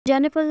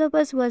Jennifer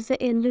Lopez was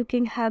in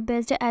looking her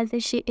best as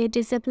she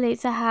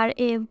displays her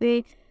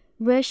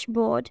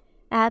wishboard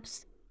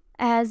apps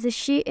as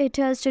she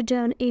touched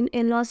down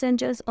in Los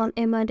Angeles on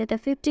a Monday. The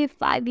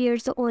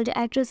 55-year-old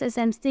actress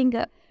and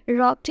singer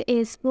rocked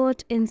a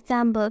sport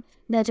ensemble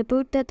that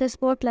put the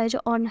spotlight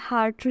on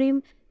her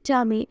trim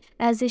tummy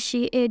as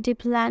she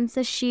plans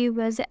she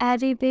was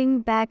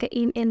arriving back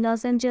in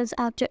Los Angeles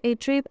after a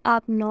trip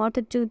up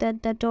north to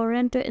the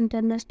Toronto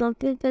International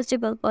Film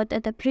Festival for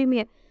the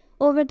premiere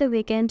over the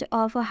weekend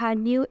of her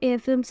new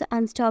films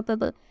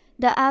Unstoppable.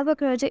 The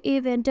avocado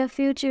event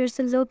features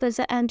Lopez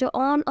and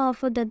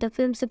on-off the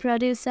film's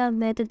producer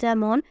Matt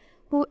Damon,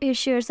 who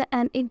shares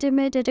an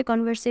intimate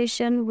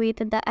conversation with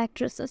the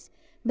actresses.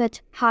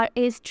 But her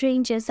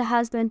estranged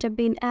husband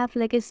Ben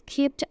Affleck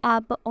skipped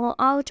out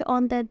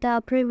on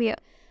the premiere.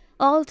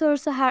 Although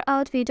her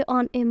outfit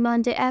on a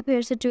Monday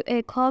appears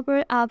to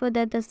cover up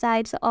the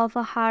sides of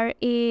her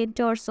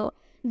torso.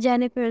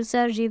 Jennifer's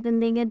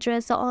revealing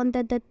dress on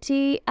the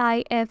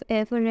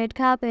TIFF red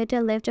carpet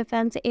left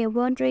fans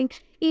wondering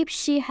if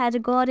she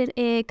had gotten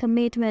a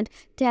commitment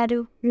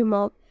tattoo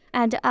removed.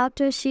 And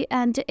after she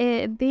and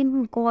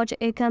Ben got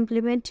a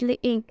complimentary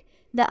ink,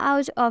 the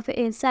out of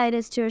a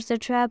side stirs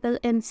travel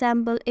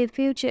ensemble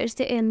features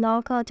a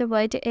knockout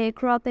white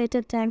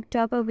cropped tank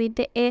top with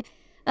a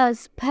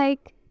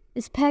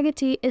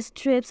spaghetti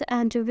strips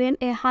and when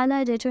a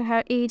highlighted to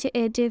her age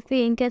a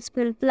pink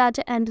spill flat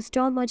and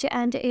stomach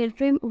and a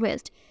trim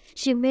waist.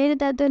 She made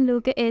that the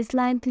look is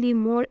slightly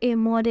more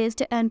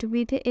modest and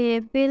with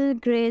a pale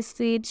grey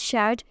sweat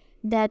shirt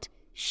that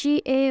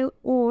she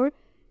wore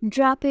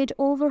draped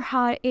over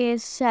her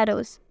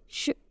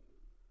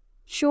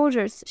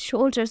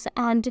shoulders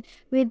and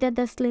with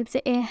the sleeves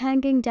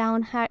hanging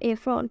down her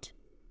front.